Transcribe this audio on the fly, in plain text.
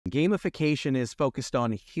Gamification is focused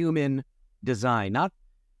on human design, not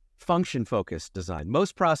function-focused design.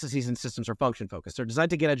 Most processes and systems are function-focused. They're designed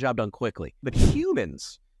to get a job done quickly. But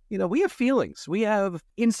humans, we have feelings, we have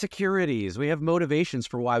insecurities, we have motivations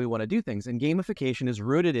for why we want to do things. And gamification is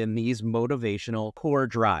rooted in these motivational core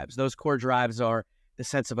drives. Those core drives are the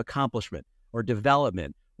sense of accomplishment or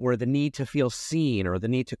development, or the need to feel seen, or the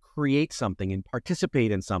need to create something and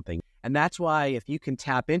participate in something. And that's why if you can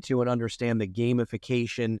tap into and understand the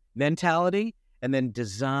gamification mentality, and then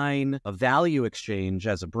design a value exchange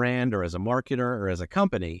as a brand or as a marketer or as a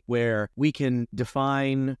company where we can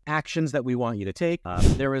define actions that we want you to take.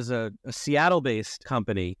 There is a Seattle-based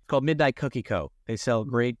company called Midnight Cookie Co. They sell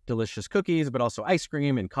great, delicious cookies, but also ice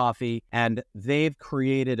cream and coffee. And they've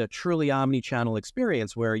created a truly omni-channel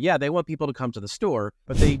experience where, they want people to come to the store,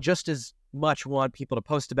 but they just as much want people to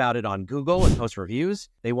post about it on Google and post reviews.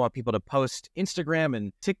 They want people to post Instagram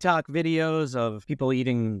and TikTok videos of people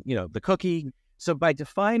eating, the cookie. So by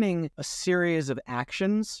defining a series of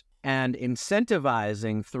actions and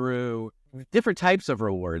incentivizing through different types of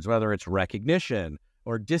rewards, whether it's recognition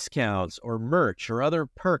or discounts or merch or other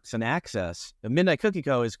perks and access, the Midnight Cookie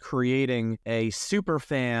Co. is creating a super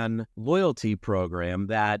fan loyalty program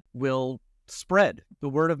that will spread the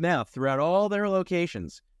word of mouth throughout all their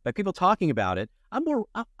locations. By people talking about it,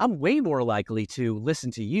 I'm way more likely to listen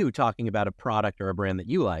to you talking about a product or a brand that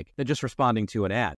you like than just responding to an ad.